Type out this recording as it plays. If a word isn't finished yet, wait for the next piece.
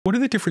What are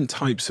the different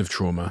types of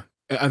trauma?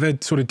 Are there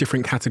sort of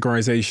different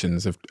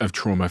categorizations of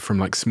trauma from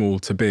like small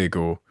to big,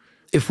 or?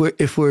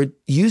 If we're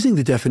using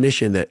the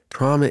definition that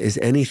trauma is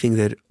anything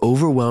that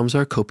overwhelms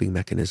our coping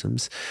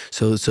mechanisms,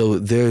 so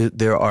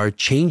there are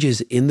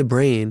changes in the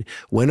brain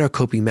when our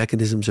coping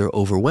mechanisms are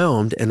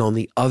overwhelmed, and on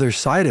the other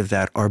side of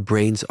that, our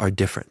brains are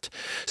different.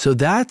 So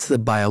that's the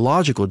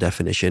biological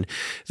definition.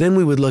 Then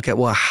we would look at,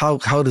 well, how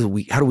do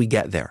we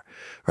get there,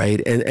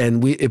 right?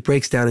 And it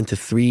breaks down into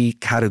three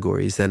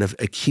categories then of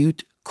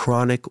acute,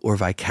 chronic, or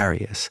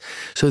vicarious.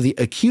 So the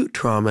acute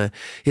trauma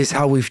is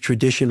how we've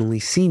traditionally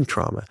seen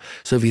trauma.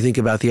 So if you think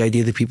about the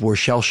idea that people were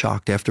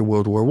shell-shocked after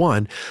World War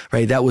I,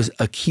 right, that was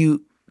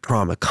acute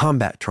trauma,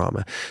 combat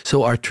trauma.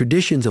 So our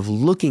traditions of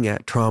looking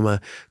at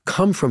trauma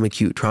come from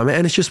acute trauma,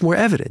 and it's just more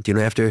evident,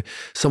 after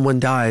someone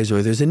dies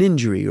or there's an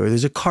injury or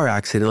there's a car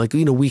accident,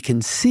 we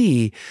can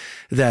see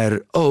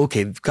that, oh,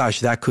 okay, gosh,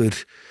 that could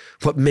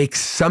what makes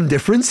some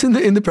difference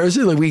in the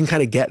person. Like we can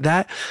kind of get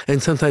that.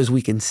 And sometimes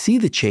we can see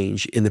the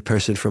change in the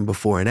person from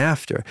before and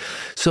after.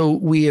 So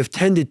we have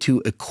tended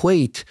to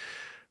equate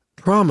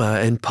trauma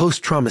and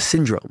post-trauma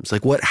syndromes,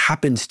 like what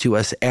happens to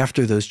us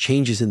after those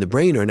changes in the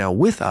brain are now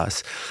with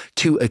us,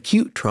 to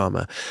acute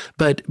trauma.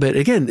 But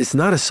again, it's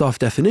not a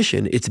soft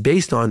definition. It's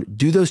based on,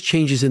 do those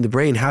changes in the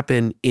brain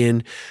happen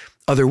in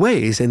other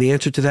ways? And the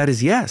answer to that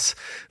is yes.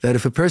 That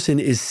if a person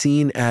is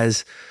seen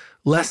as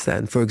less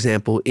than, for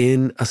example,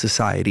 in a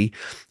society,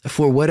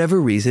 for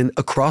whatever reason,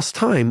 across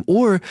time,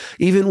 or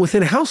even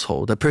within a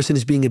household. A person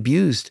is being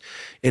abused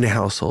in a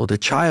household, a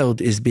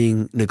child is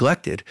being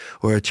neglected,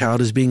 or a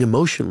child is being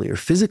emotionally or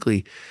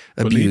physically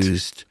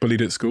abused.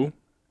 Bullied at school?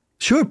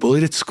 Sure,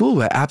 bullied at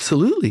school,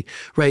 absolutely.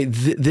 Right,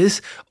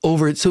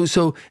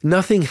 so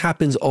nothing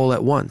happens all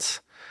at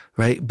once,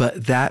 right?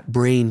 But that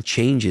brain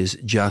changes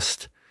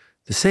just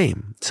the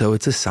same. So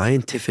it's a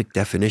scientific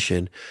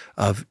definition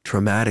of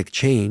traumatic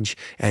change,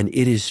 and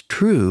it is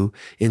true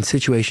in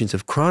situations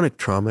of chronic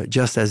trauma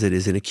just as it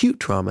is in acute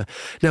trauma.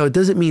 Now, it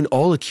doesn't mean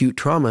all acute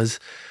traumas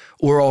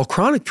or all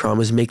chronic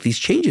traumas make these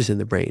changes in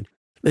the brain.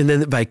 And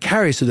then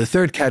vicarious, so the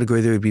third category,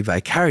 there would be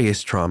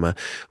vicarious trauma,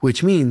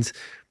 which means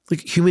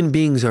human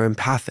beings are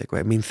empathic, right?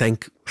 I mean,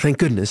 thank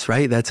goodness,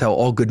 right? That's how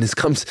all goodness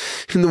comes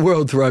in the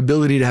world, through our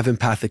ability to have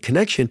empathic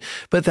connection.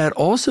 But that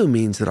also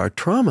means that our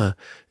trauma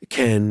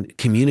can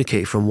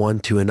communicate from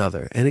one to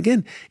another. And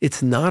again,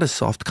 it's not a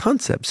soft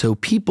concept. So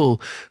people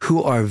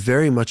who are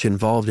very much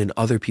involved in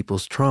other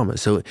people's trauma,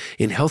 so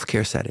in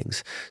healthcare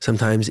settings,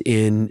 sometimes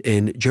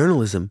in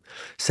journalism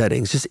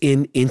settings, just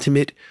in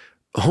intimate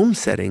home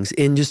settings,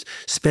 in just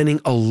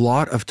spending a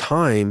lot of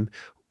time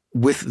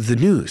with the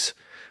news,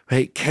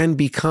 right, can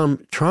become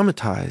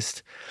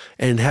traumatized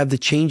and have the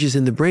changes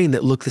in the brain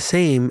that look the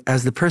same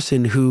as the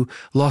person who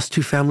lost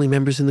two family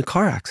members in the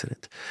car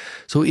accident.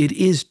 So it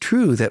is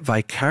true that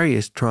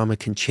vicarious trauma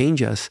can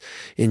change us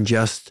in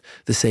just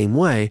the same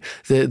way.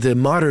 The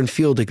modern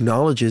field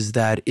acknowledges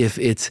that if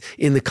it's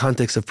in the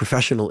context of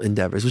professional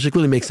endeavors, which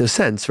really makes no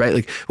sense, right?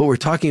 Like what we're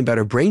talking about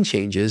are brain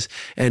changes,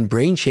 and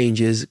brain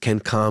changes can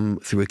come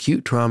through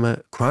acute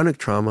trauma, chronic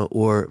trauma,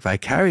 or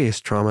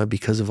vicarious trauma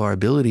because of our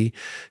ability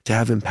to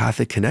have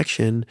empathic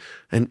connection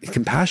and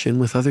compassion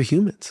with other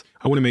humans.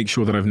 I want to make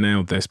sure that I've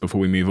nailed this before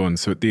we move on.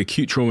 So the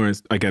acute trauma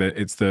is, I get it,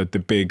 it's the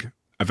big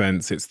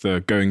events, it's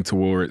the going to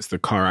war, it's the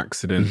car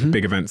accident, the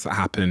big events that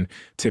happen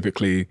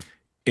typically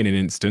in an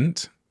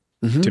instant,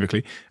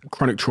 typically.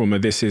 Chronic trauma,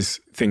 this is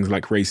things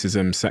like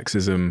racism,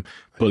 sexism,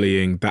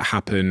 bullying that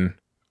happen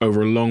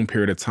over a long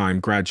period of time,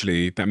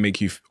 gradually, that make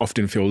you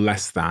often feel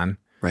less than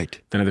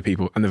other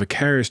people. And the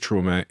vicarious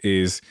trauma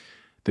is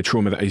the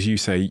trauma that, as you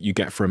say, you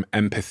get from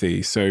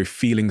empathy. So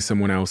feeling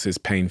someone else's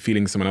pain,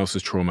 feeling someone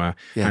else's trauma,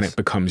 and it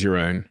becomes your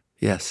own.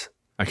 Yes.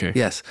 Okay.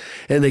 Yes.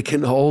 And they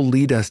can all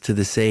lead us to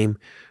the same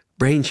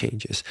brain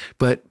changes.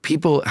 But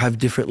people have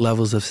different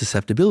levels of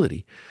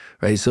susceptibility,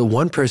 right? So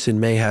one person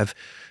may have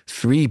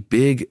 3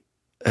 big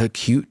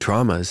acute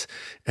traumas,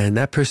 and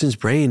that person's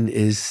brain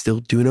is still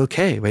doing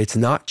okay, right? It's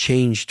not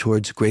changed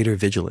towards greater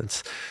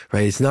vigilance,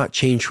 right? It's not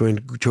changed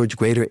towards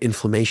greater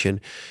inflammation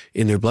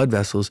in their blood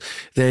vessels.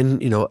 Then,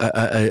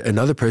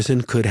 another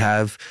person could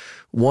have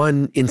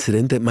one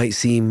incident that might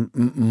seem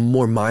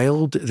more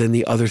mild than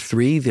the other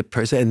 3,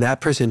 and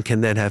that person can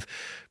then have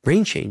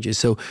brain changes.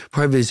 So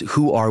part of it is,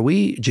 who are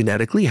we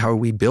genetically? How are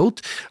we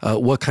built?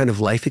 What kind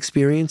of life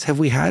experience have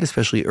we had,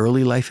 especially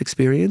early life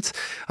experience?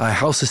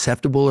 How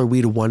susceptible are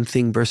we to one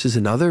thing versus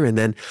another? And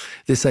then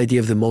this idea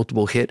of the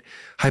multiple hit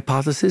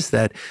hypothesis,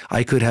 that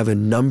I could have a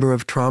number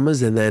of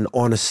traumas, and then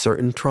on a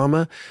certain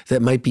trauma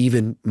that might be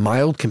even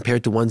mild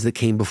compared to ones that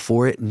came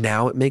before it,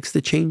 now it makes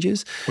the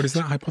changes. What is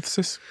that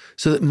hypothesis?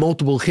 So that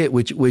multiple hit,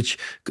 which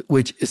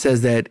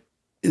says that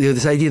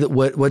this idea that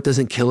what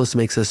doesn't kill us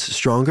makes us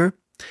stronger,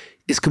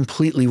 is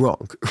completely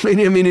wrong. I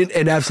mean,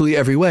 in absolutely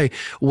every way.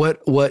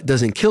 What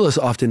doesn't kill us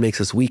often makes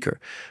us weaker,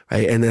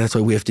 right? And that's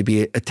why we have to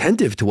be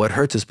attentive to what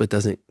hurts us but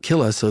doesn't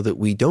kill us, so that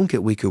we don't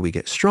get weaker, we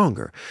get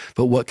stronger.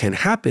 But what can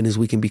happen is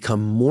we can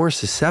become more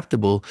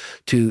susceptible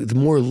to, the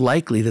more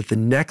likely that the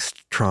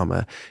next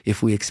trauma,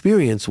 if we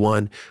experience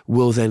one,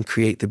 will then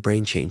create the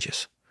brain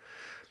changes.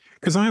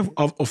 Because I've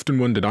often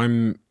wondered,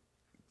 I'm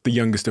the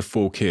youngest of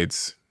 4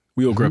 kids.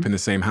 We all grew up in the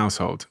same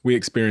household. We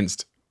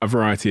experienced a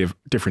variety of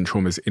different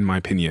traumas, in my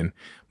opinion.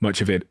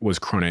 Much of it was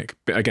chronic,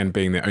 but again,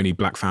 being the only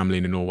black family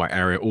in an all-white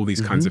area, all these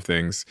kinds of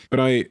things. But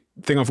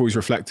thing I've always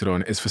reflected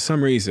on is, for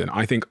some reason,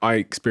 I think I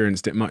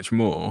experienced it much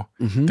more,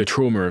 the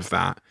trauma of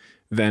that,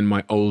 than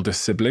my older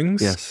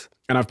siblings. Yes.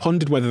 And I've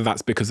pondered whether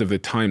that's because of the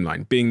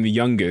timeline. Being the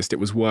youngest, it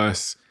was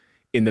worse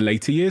in the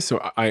later years. So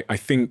I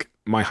think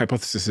my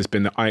hypothesis has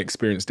been that I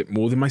experienced it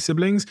more than my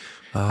siblings.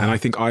 And I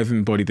think I've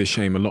embodied the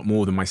shame a lot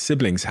more than my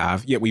siblings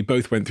have, yet we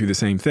both went through the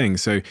same thing.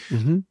 So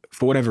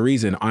for whatever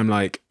reason, I'm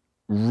like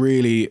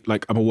really,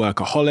 like, I'm a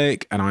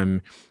workaholic and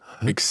I'm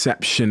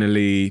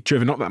exceptionally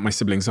driven. Not that my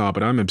siblings are,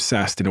 but I'm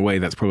obsessed in a way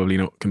that's probably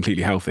not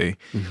completely healthy.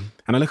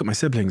 And I look at my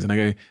siblings and I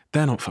go,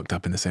 they're not fucked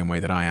up in the same way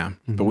that I am,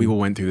 but we all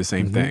went through the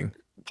same thing.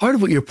 Part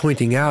of what you're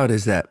pointing out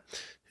is that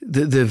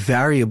the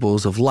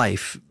variables of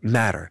life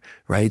matter,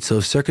 right? So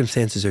if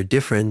circumstances are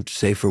different,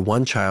 say for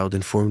one child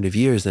in formative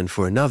years than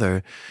for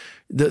another,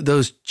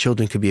 those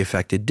children could be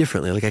affected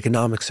differently, like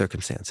economic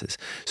circumstances.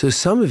 So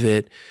some of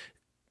it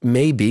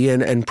may be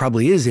and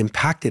probably is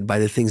impacted by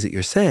the things that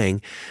you're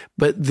saying,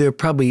 but there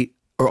probably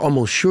are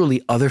almost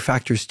surely other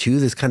factors too,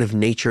 this kind of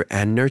nature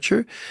and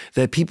nurture,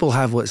 that people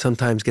have what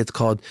sometimes gets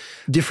called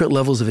different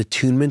levels of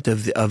attunement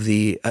of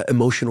the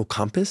emotional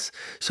compass.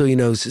 So, you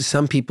know,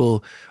 some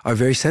people are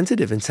very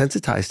sensitive and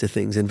sensitized to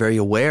things and very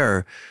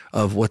aware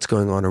of what's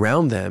going on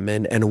around them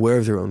and aware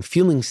of their own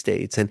feeling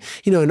states. And,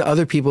 you know, and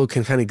other people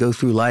can kind of go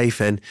through life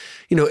and,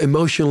 you know,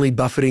 emotionally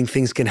buffeting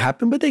things can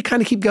happen, but they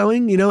kind of keep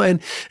going, you know, and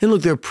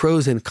look, there are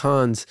pros and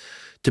cons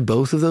to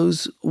both of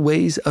those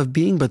ways of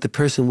being, but the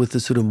person with the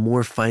sort of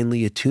more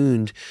finely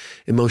attuned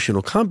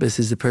emotional compass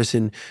is the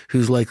person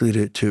who's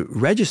likely to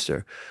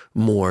register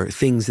more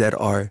things that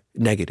are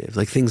negative,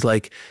 like things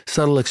like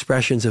subtle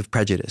expressions of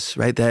prejudice,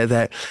 right?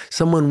 That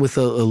someone with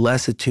a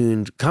less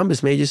attuned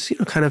compass may just, you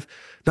know, kind of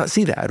not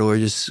see that, or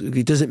just,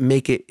 it doesn't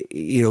make it,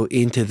 you know,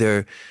 into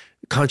their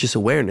conscious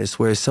awareness,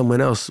 whereas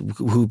someone else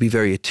who would be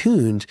very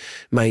attuned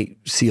might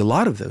see a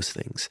lot of those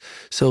things.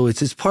 So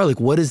it's part of like,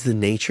 what is the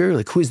nature?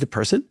 Like, who is the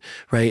person,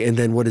 right? And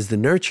then what is the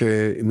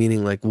nurture?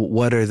 Meaning, like,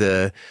 what are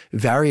the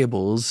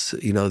variables,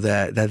 you know,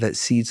 that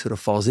seed sort of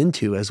falls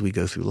into as we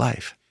go through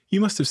life? You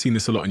must have seen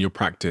this a lot in your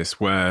practice,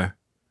 where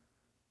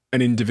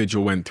an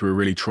individual went through a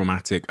really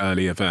traumatic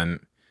early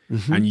event,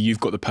 and you've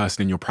got the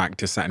person in your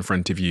practice sat in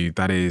front of you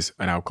that is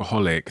an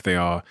alcoholic. They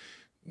are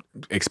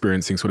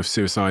experiencing sort of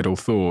suicidal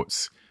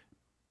thoughts.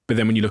 But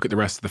then when you look at the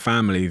rest of the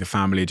family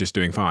are just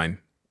doing fine.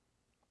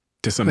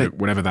 To some,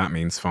 whatever that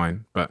means,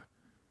 fine. But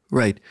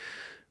right.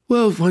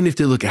 Well, one have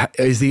to look at,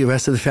 is the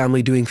rest of the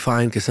family doing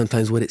fine? Because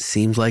sometimes what it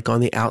seems like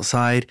on the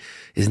outside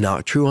is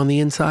not true on the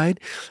inside.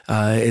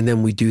 And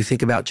then we do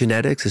think about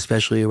genetics,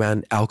 especially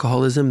around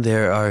alcoholism.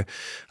 There are,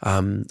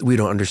 we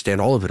don't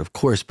understand all of it, of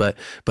course, but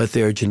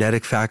there are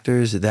genetic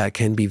factors that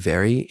can be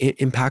very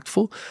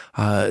impactful.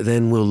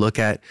 Then we'll look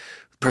at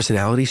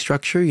personality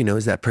structure, you know,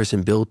 is that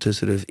person built to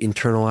sort of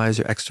internalize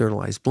or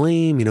externalize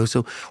blame? You know,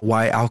 so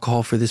why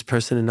alcohol for this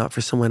person and not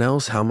for someone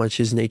else? How much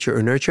is nature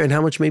or nurture, and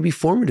how much may be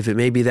formative? It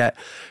may be that,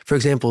 for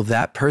example,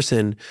 that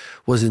person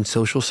was in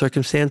social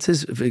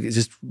circumstances,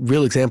 just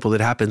real example that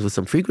happens with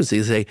some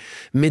frequency, say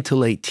mid to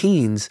late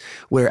teens,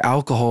 where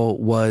alcohol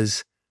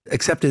was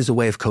accepted as a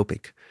way of coping.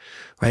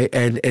 Right.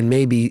 And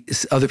maybe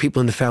other people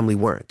in the family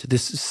weren't. The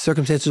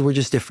circumstances were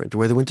just different.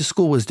 Where they went to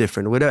school was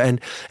different, whatever, and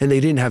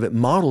they didn't have it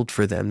modeled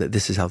for them that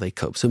this is how they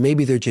cope. So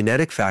maybe there are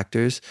genetic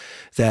factors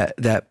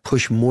that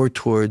push more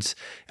towards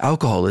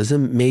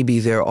alcoholism. Maybe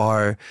there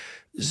are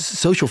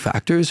social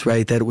factors,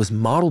 right, that it was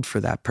modeled for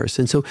that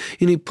person. So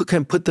you need to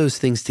kind of put those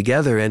things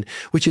together, and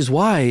which is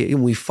why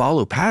we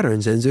follow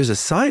patterns, and there's a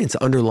science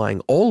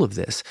underlying all of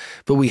this.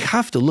 But we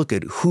have to look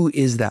at who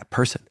is that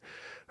person,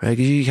 right?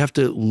 Because you have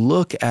to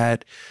look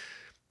at,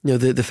 you know,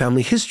 the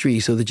family history,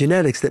 so the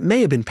genetics that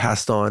may have been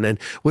passed on,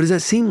 and what does that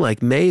seem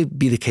like may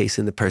be the case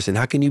in the person?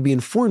 How can you be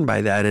informed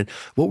by that? And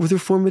what were their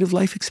formative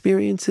life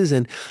experiences?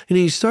 And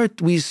we start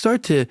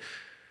to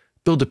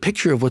build a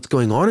picture of what's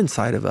going on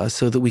inside of us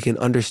so that we can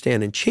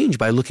understand and change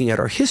by looking at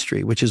our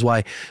history, which is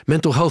why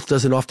mental health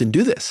doesn't often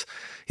do this.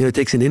 You know, it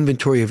takes an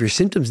inventory of your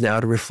symptoms now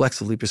to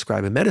reflexively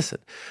prescribe a medicine,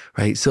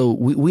 right? So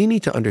we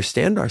need to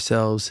understand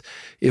ourselves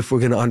if we're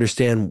going to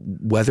understand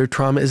whether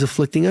trauma is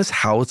afflicting us,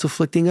 how it's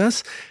afflicting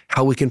us,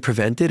 how we can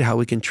prevent it, how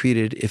we can treat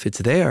it if it's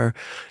there.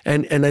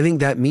 And I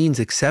think that means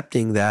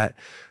accepting that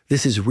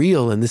this is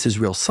real and this is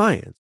real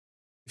science.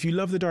 If you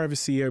love the Diary of a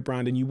CEO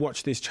brand and you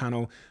watch this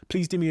channel,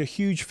 please do me a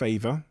huge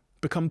favor.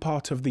 Become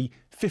part of the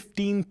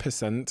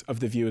 15% of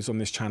the viewers on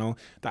this channel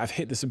that have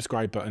hit the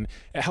subscribe button.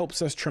 It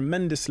helps us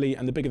tremendously,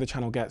 and the bigger the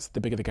channel gets,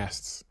 the bigger the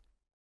guests.